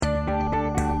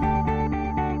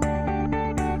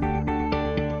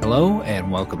Hello,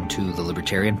 and welcome to the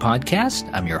Libertarian Podcast.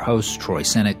 I'm your host, Troy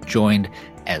Senik, joined,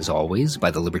 as always,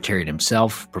 by the Libertarian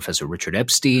himself, Professor Richard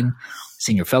Epstein,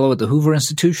 Senior Fellow at the Hoover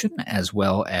Institution, as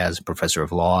well as Professor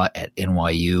of Law at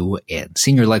NYU and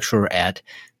Senior Lecturer at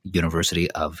the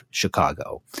University of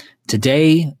Chicago.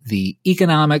 Today, the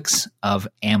economics of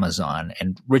Amazon.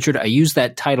 And Richard, I use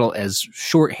that title as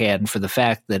shorthand for the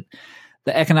fact that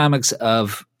the economics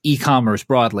of e-commerce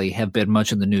broadly have been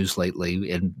much in the news lately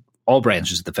in all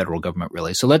branches of the federal government,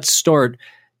 really. So let's start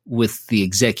with the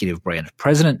executive branch.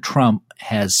 President Trump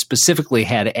has specifically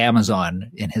had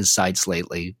Amazon in his sights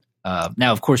lately.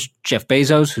 Now, of course, Jeff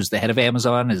Bezos, who's the head of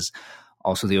Amazon, is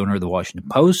also the owner of the Washington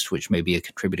Post, which may be a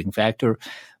contributing factor.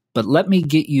 But let me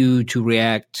get you to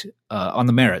react on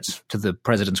the merits to the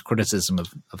president's criticism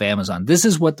of Amazon. This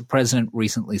is what the president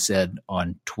recently said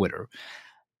on Twitter.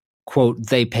 Quote,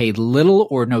 "They pay little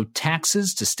or no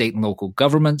taxes to state and local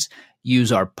governments,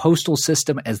 use our postal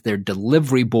system as their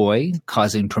delivery boy,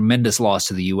 causing tremendous loss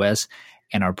to the U.S.,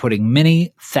 and are putting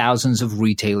many thousands of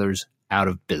retailers out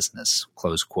of business."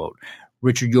 Close quote.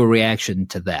 Richard, your reaction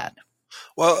to that?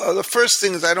 Well, the first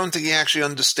thing is I don't think he actually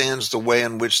understands the way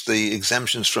in which the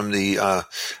exemptions from the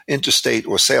interstate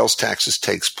or sales taxes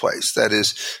takes place. That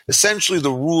is, essentially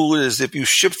the rule is if you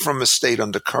ship from a state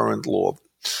under current law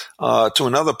to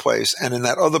another place, and in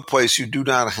that other place you do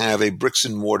not have a bricks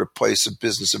and mortar place of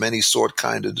business of any sort,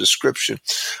 kind of description,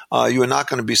 you are not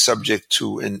going to be subject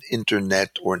to an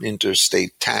internet or an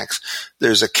interstate tax.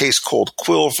 There's a case called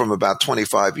Quill from about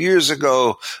 25 years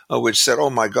ago, which said,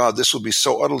 oh my God, this will be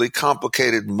so utterly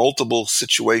complicated, multiple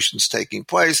situations taking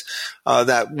place,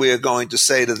 that we're going to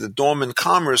say that the Dormant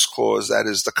Commerce Clause, that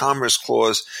is the Commerce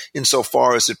Clause,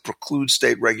 insofar as it precludes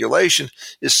state regulation,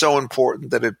 is so important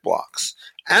that it blocks.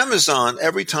 Amazon,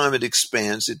 every time it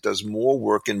expands, it does more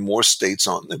work in more states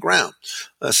on the ground.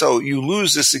 So you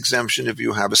lose this exemption if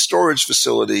you have a storage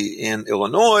facility in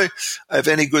Illinois, if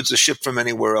any goods are shipped from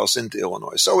anywhere else into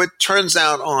Illinois. So it turns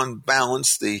out on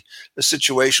balance, the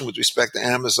situation with respect to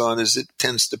Amazon is it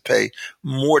tends to pay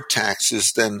more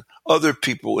taxes than other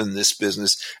people in this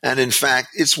business. And in fact,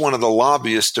 it's one of the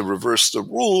lobbyists to reverse the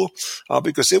rule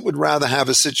because it would rather have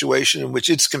a situation in which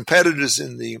its competitors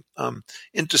in the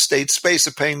interstate space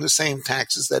are paying the same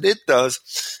taxes that it does.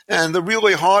 And the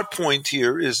really hard point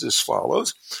here is as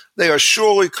follows. They are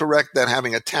surely correct that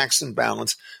having a tax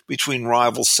imbalance between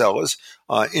rival sellers,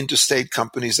 interstate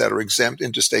companies that are exempt,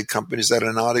 interstate companies that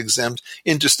are not exempt,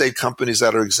 interstate companies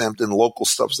that are exempt, and local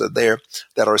stuffs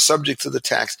that are subject to the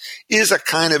tax, is a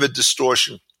kind of a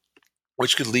distortion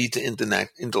which could lead to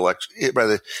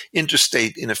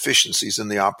interstate inefficiencies in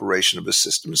the operation of a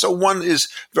system. So one is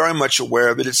very much aware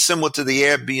of it. It's similar to the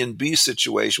Airbnb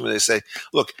situation where they say,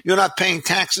 look, you're not paying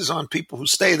taxes on people who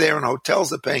stay there and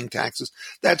hotels are paying taxes.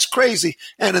 That's crazy.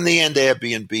 And in the end,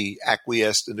 Airbnb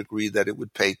acquiesced and agreed that it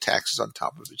would pay taxes on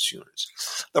top of its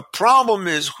units. The problem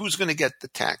is who's going to get the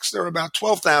tax? There are about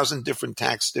 12,000 different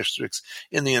tax districts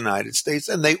in the United States,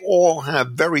 and they all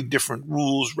have very different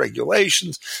rules,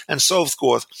 regulations, and so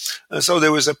forth. So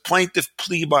there was a plaintiff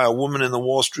plea by a woman in the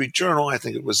Wall Street Journal, I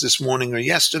think it was this morning or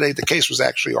yesterday, the case was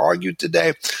actually argued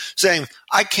today, saying,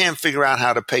 I can't figure out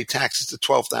how to pay taxes to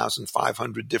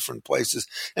 12,500 different places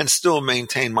and still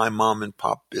maintain my mom and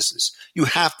pop business. You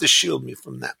have to shield me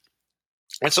from that.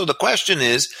 And so the question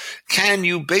is, can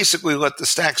you basically let the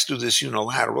stacks do this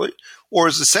unilaterally? Or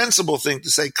is the sensible thing to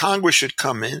say Congress should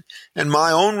come in? And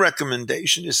my own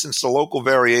recommendation is, since the local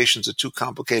variations are too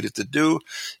complicated to do,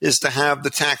 is to have the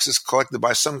taxes collected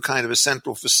by some kind of a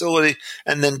central facility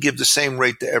and then give the same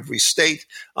rate to every state.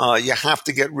 You have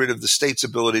to get rid of the state's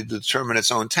ability to determine its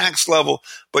own tax level.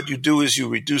 But you do is you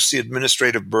reduce the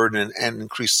administrative burden and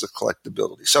increase the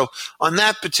collectability. So on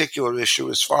that particular issue,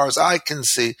 as far as I can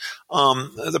see,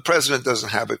 the president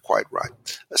doesn't have it quite right.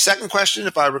 The second question,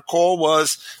 if I recall,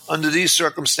 was under these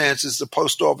circumstances, the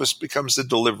post office becomes the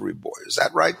delivery boy. Is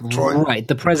that right, Troy? Right.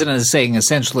 The president is saying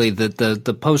essentially that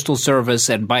the postal service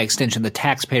and by extension the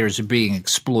taxpayers are being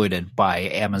exploited by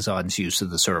Amazon's use of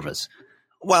the service.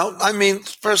 Well, I mean,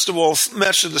 first of all,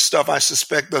 much of the stuff I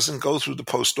suspect doesn't go through the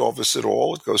post office at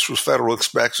all. It goes through Federal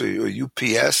Express or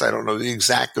UPS. I don't know the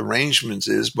exact arrangements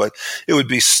is, but it would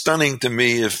be stunning to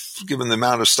me if, given the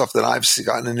amount of stuff that I've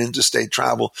gotten in interstate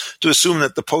travel, to assume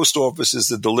that the post office is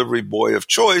the delivery boy of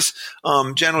choice.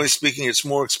 Generally speaking, it's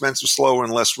more expensive, slower,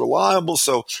 and less reliable,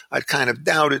 so I'd kind of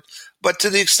doubt it. But to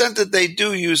the extent that they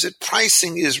do use it,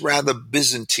 pricing is rather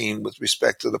Byzantine with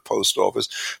respect to the post office,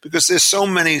 because there's so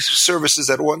many services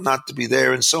that ought not to be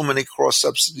there and so many cross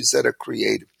subsidies that are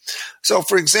created. So,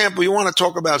 for example, you want to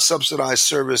talk about subsidized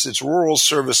service. It's rural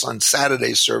service on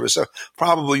Saturday service, are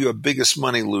probably your biggest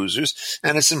money losers.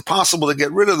 And it's impossible to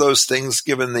get rid of those things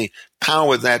given the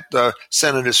power that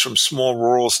senators from small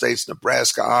rural states,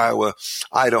 Nebraska, Iowa,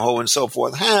 Idaho, and so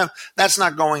forth have. That's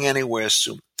not going anywhere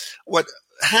soon. What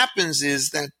happens is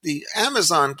that the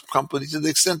Amazon company, to the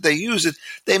extent they use it,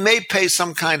 they may pay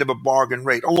some kind of a bargain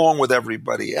rate along with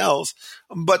everybody else,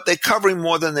 but they're covering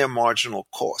more than their marginal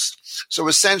cost. So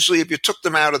essentially, if you took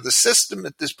them out of the system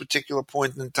at this particular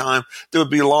point in time, there would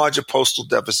be larger postal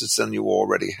deficits than you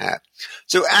already had.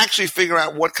 So actually figure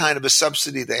out what kind of a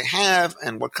subsidy they have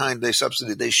and what kind of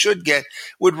subsidy they should get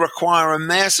would require a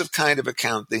massive kind of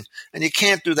accounting, and you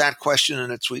can't do that question in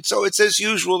a tweet. So it's as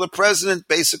usual, the president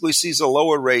basically sees a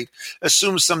lower rate,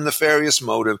 assumes some nefarious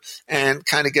motive, and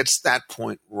kind of gets that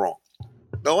point wrong.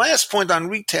 The last point on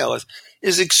retailers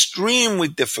is extremely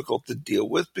difficult to deal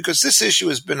with because this issue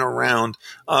has been around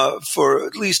for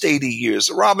at least 80 years.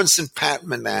 The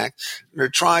Robinson-Patman Act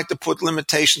tried to put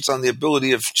limitations on the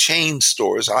ability of chain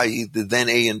stores, i.e. the then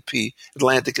A&P,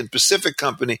 Atlantic and Pacific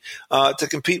Company, to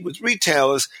compete with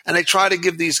retailers, and they tried to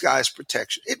give these guys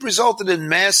protection. It resulted in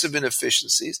massive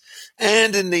inefficiencies,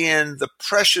 and in the end, the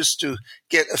pressures to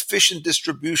get efficient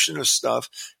distribution of stuff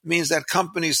means that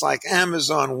companies like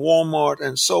Amazon, Walmart,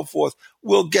 and so forth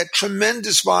will get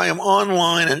tremendous volume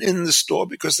online and in the store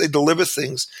because they deliver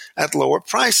things at lower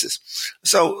prices.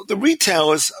 So the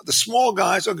retailers, the small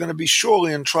guys, are going to be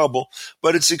surely in trouble,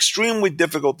 but it's extremely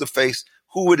difficult to face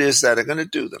who it is that are going to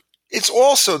do them. It's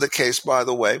also the case, by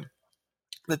the way,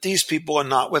 that these people are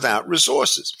not without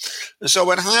resources. And so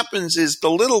what happens is the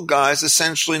little guys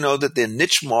essentially know that there are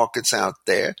niche markets out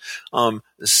there,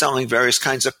 selling various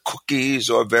kinds of cookies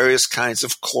or various kinds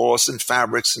of cloths and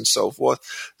fabrics and so forth.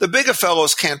 The bigger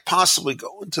fellows can't possibly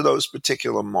go into those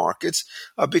particular markets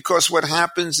because what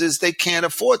happens is they can't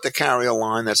afford to carry a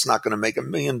line that's not going to make $1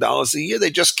 million a year.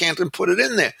 They just can't put it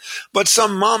in there. But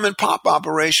some mom and pop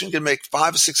operation can make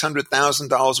 $500,000 or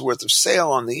 $600,000 worth of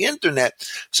sale on the internet.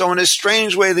 So in a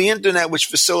strange way, the internet, which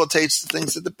facilitates the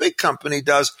things that the big company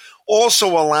does, also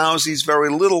allows these very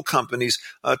little companies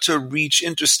to reach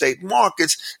interstate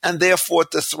markets and therefore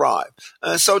to thrive.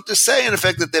 So to say, in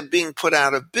effect, that they're being put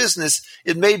out of business,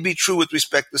 it may be true with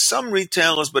respect to some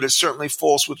retailers, but it's certainly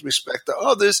false with respect to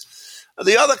others.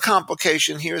 The other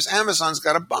complication here is Amazon's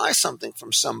got to buy something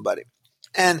from somebody.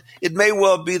 And it may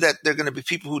well be that there are going to be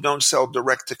people who don't sell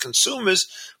direct to consumers,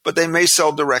 but they may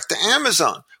sell direct to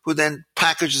Amazon, who then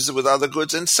packages it with other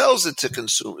goods and sells it to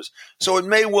consumers. So it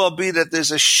may well be that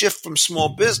there's a shift from small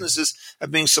businesses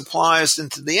of being suppliers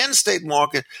into the end state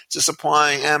market to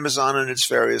supplying Amazon and its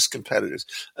various competitors.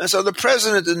 And so the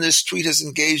president in this tweet has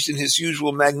engaged in his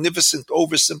usual magnificent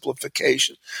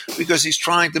oversimplification because he's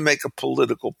trying to make a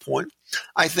political point.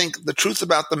 I think the truth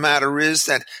about the matter is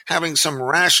that having some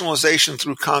rationalization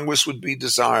through Congress would be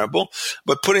desirable,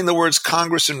 but putting the words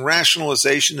Congress and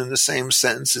rationalization in the same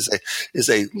sentence is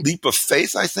a leap of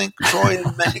faith, I think, Troy,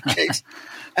 in many cases.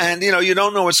 And, you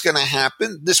don't know what's going to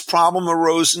happen. This problem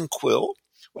arose in Quill.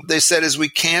 What they said is we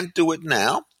can't do it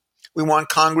now. We want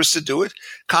Congress to do it.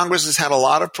 Congress has had a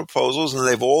lot of proposals, and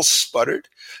they've all sputtered.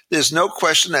 There's no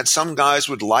question that some guys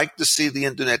would like to see the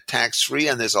internet tax-free,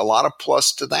 and there's a lot of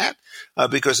plus to that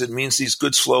because it means these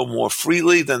goods flow more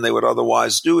freely than they would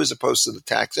otherwise do as opposed to the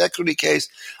tax equity case.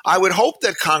 I would hope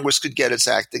that Congress could get its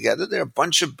act together. There are a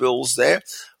bunch of bills there,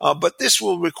 but this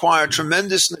will require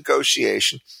tremendous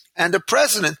negotiation. And a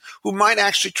president who might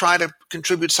actually try to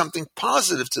contribute something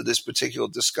positive to this particular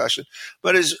discussion.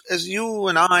 But as you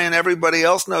and I and everybody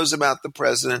else knows about the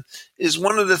president, is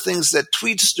one of the things that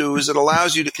tweets do is it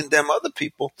allows you to condemn other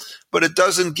people, but it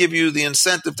doesn't give you the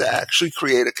incentive to actually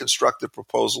create a constructive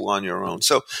proposal on your own.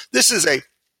 So this is a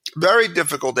very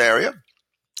difficult area.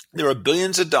 There are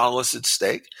billions of dollars at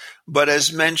stake. But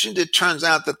as mentioned, it turns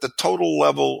out that the total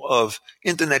level of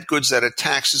internet goods that are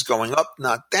taxed is going up,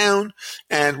 not down.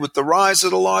 And with the rise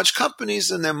of the large companies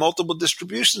and their multiple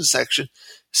distribution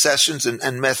sessions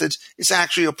and methods, it's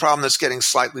actually a problem that's getting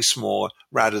slightly smaller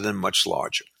rather than much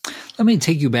larger. Let me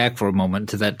take you back for a moment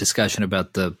to that discussion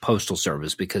about the Postal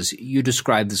Service, because you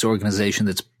described this organization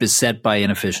that's beset by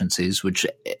inefficiencies, which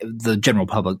the general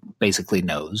public basically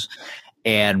knows,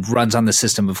 and runs on the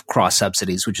system of cross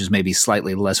subsidies, which is maybe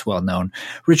slightly less well known.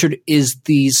 Richard, is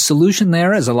the solution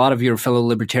there, as a lot of your fellow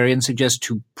libertarians suggest,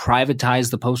 to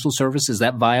privatize the Postal Service? Is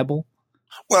that viable?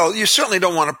 Well, you certainly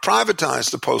don't want to privatize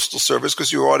the Postal Service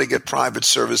because you already get private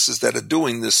services that are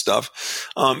doing this stuff.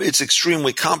 It's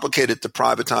extremely complicated to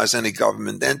privatize any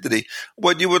government entity.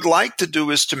 What you would like to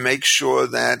do is to make sure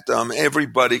that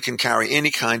everybody can carry any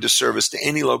kind of service to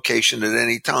any location at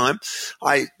any time.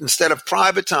 Instead of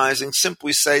privatizing,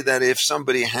 simply say that if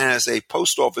somebody has a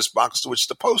post office box to which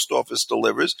the post office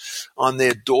delivers on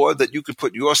their door, that you could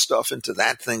put your stuff into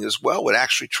that thing as well, would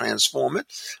actually transform it.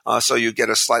 So you get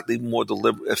a slightly more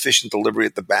efficient delivery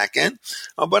at the back end.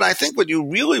 But I think what you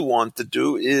really want to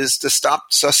do is to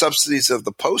stop subsidies of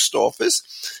the post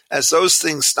office. As those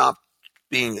things stop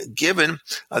being given,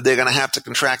 they're going to have to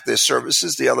contract their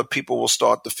services. The other people will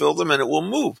start to fill them, and it will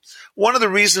move. One of the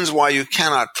reasons why you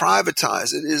cannot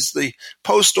privatize it is the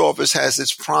post office has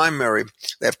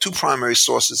they have two primary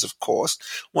sources of cost.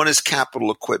 One is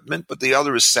capital equipment, but the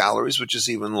other is salaries, which is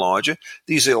even larger.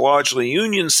 These are largely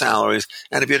union salaries,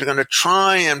 and if you're going to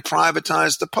try and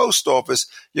privatize the post office,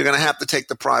 you're going to have to take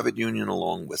the private union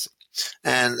along with it.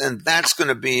 And that's going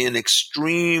to be an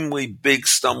extremely big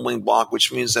stumbling block,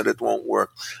 which means that it won't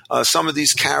work. Some of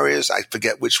these carriers, I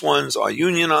forget which ones, are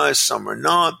unionized, some are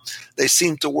not. They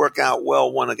seem to work out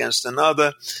well one against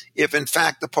another. If, in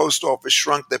fact, the post office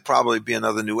shrunk, there'd probably be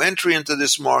another new entry into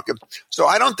this market. So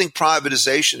I don't think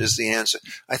privatization is the answer.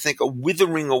 I think a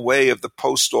withering away of the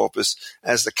post office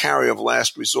as the carrier of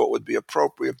last resort would be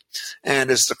appropriate. And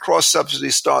as the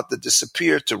cross-subsidies start to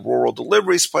disappear to rural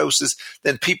delivery places,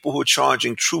 then people who are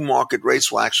charging true market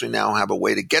rates will actually now have a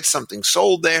way to get something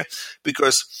sold there,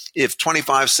 because if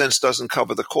 25 cents doesn't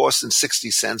cover the cost and 60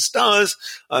 cents does,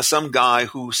 some guy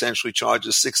who essentially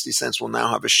charges 60 cents will now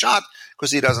have a shot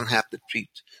because he doesn't have to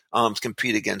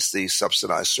compete against the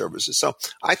subsidized services. So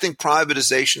I think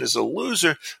privatization is a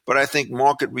loser, but I think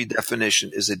market redefinition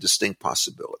is a distinct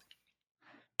possibility.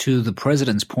 To the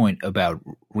president's point about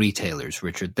retailers,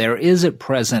 Richard, there is at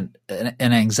present an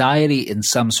anxiety in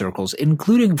some circles,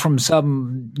 including from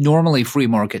some normally free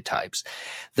market types,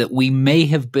 that we may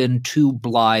have been too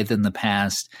blithe in the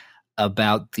past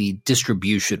about the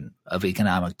distribution of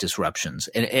economic disruptions.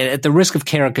 And at the risk of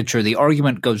caricature, the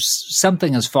argument goes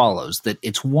something as follows, that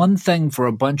it's one thing for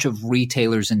a bunch of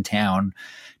retailers in town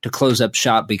to close up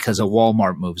shop because a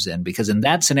Walmart moves in, because in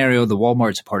that scenario, the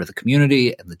Walmart's a part of the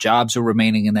community and the jobs are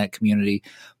remaining in that community.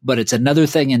 But it's another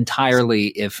thing entirely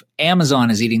if Amazon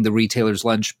is eating the retailer's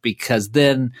lunch, because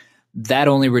then that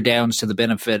only redounds to the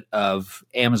benefit of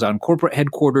Amazon corporate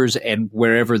headquarters and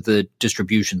wherever the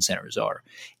distribution centers are.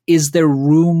 Is there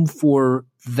room for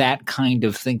that kind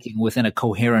of thinking within a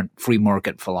coherent free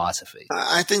market philosophy?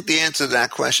 I think the answer to that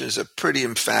question is a pretty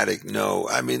emphatic no.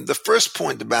 I mean, the first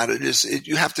point about it is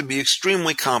you have to be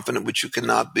extremely confident, which you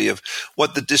cannot be, of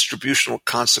what the distributional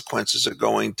consequences are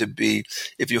going to be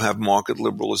if you have market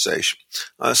liberalization.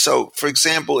 So, for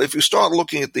example, if you start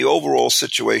looking at the overall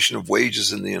situation of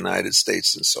wages in the United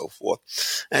States and so forth,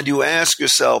 and you ask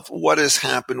yourself what has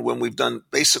happened when we've done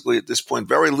basically at this point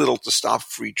very little to stop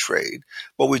free trade,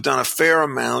 but we've done a fair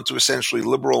amount to essentially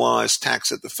liberalize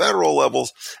tax at the federal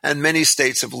levels, and many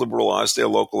states have liberalized their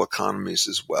local economies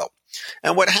as well.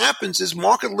 And what happens is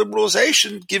market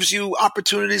liberalization gives you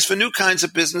opportunities for new kinds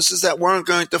of businesses that weren't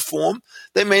going to form.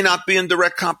 They may not be in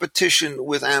direct competition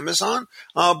with Amazon,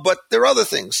 but there are other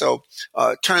things. So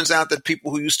it turns out that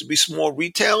people who used to be small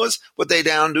retailers, what they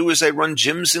now do is they run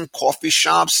gyms and coffee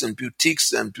shops and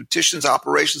boutiques and beauticians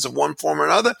operations of one form or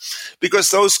another, because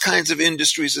those kinds of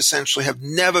industries essentially have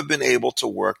never been able to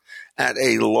work at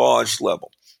a large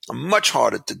level. Much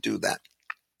harder to do that.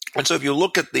 And so if you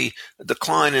look at the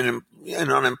decline in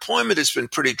unemployment, it's been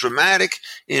pretty dramatic.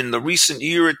 In the recent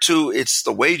year or two,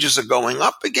 the wages are going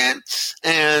up again,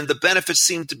 and the benefits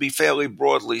seem to be fairly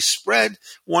broadly spread.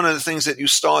 One of the things that you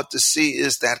start to see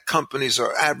is that companies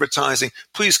are advertising,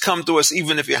 please come to us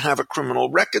even if you have a criminal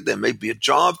record. There may be a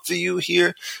job for you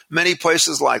here. Many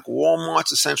places like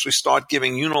Walmart essentially start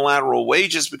giving unilateral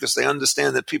wages because they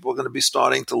understand that people are going to be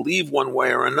starting to leave one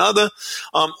way or another.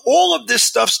 All of this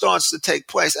stuff starts to take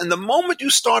place. And the moment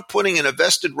you start putting in a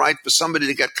vested right for somebody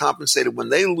to get compensated when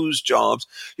they lose jobs,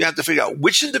 you have to figure out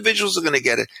which individuals are going to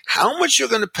get it, how much you're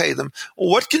going to pay them,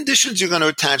 what conditions you're going to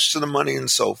attach to the money,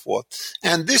 and so forth.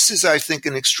 And this is, I think,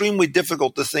 an extremely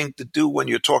difficult thing to do when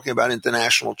you're talking about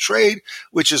international trade,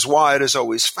 which is why it is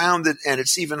always founded, and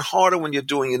it's even harder when you're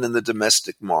doing it in the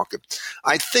domestic market.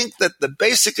 I think that the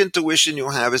basic intuition you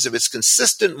have is if it's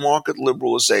consistent market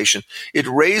liberalization, it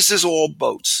raises all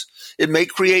boats. It may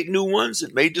create new ones.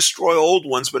 It may destroy old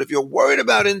ones. But if you're worried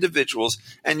about individuals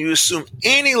and you assume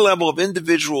any level of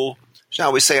individual,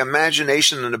 shall we say,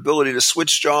 imagination and ability to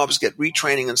switch jobs, get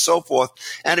retraining, and so forth,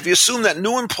 and if you assume that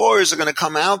new employers are going to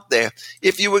come out there,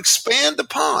 if you expand the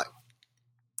pie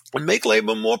and make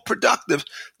labor more productive,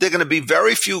 there are going to be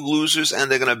very few losers, and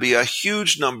there are going to be a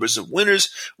huge numbers of winners,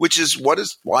 which is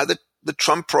why the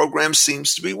Trump program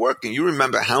seems to be working. You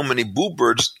remember how many boo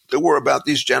birds there were about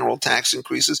these general tax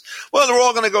increases. Well, they're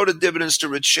all going to go to dividends to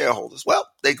rich shareholders. Well,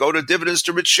 they go to dividends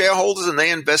to rich shareholders and they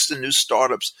invest in new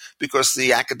startups because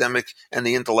the academic and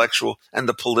the intellectual and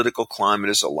the political climate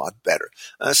is a lot better.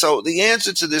 So the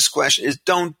answer to this question is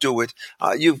don't do it.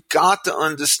 You've got to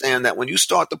understand that when you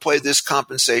start to play this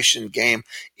compensation game,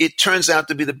 it turns out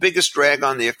to be the biggest drag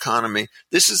on the economy.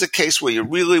 This is a case where you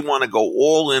really want to go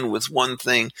all in with one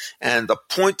thing. And the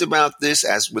point about this,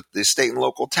 as with the state and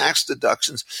local tax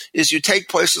deductions, is you take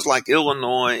places like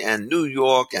Illinois and New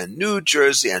York and New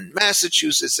Jersey and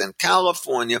Massachusetts and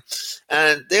California,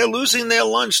 and they're losing their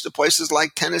lunch to places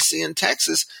like Tennessee and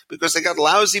Texas because they got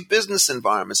lousy business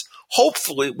environments.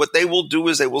 Hopefully, what they will do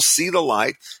is they will see the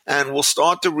light and will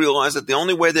start to realize that the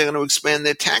only way they're going to expand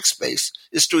their tax base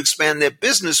is to expand their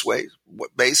business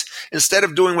base. Instead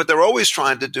of doing what they're always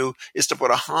trying to do, is to put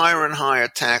a higher and higher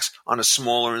tax on a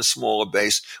smaller and smaller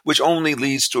base, which only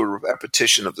leads to a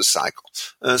repetition of the cycle.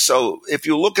 So if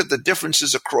you look at the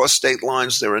differences across state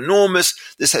lines, they're enormous.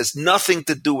 This has nothing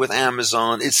to do with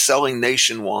Amazon. It's selling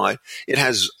nationwide. It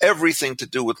has everything to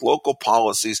do with local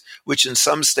policies, which in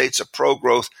some states are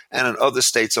pro-growth and in other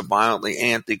states are violently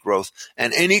anti-growth.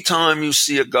 And anytime you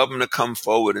see a governor come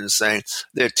forward and say,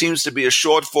 there seems to be a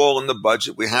shortfall in the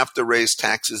budget, we have to raise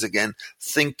taxes again,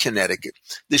 think Connecticut.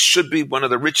 This should be one of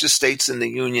the richest states in the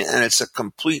union, and it's a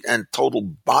complete and total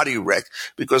body wreck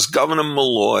because Governor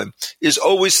Malloy is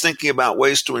always thinking about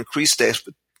ways to increase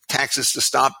taxes to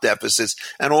stop deficits,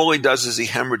 and all he does is he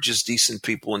hemorrhages decent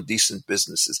people and decent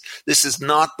businesses. This is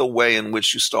not the way in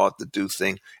which you start to do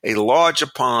things. A larger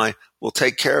pie will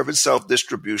take care of itself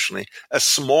distributionally. A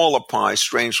smaller pie,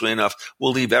 strangely enough,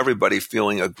 will leave everybody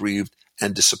feeling aggrieved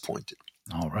and disappointed.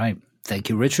 All right. Thank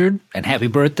you, Richard, and happy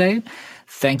birthday.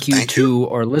 Thank you.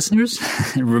 Our listeners.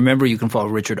 Remember, you can follow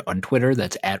Richard on Twitter.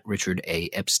 That's at Richard A.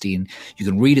 Epstein. You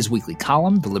can read his weekly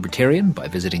column, The Libertarian, by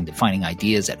visiting Defining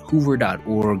Ideas at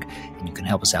hoover.org, and you can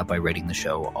help us out by rating the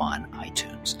show on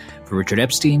iTunes. For Richard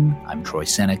Epstein, I'm Troy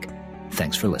Senik.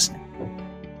 Thanks for listening.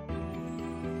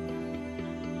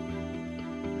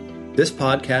 This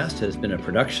podcast has been a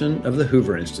production of the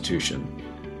Hoover Institution.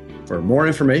 For more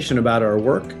information about our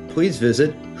work, please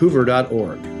visit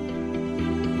hoover.org.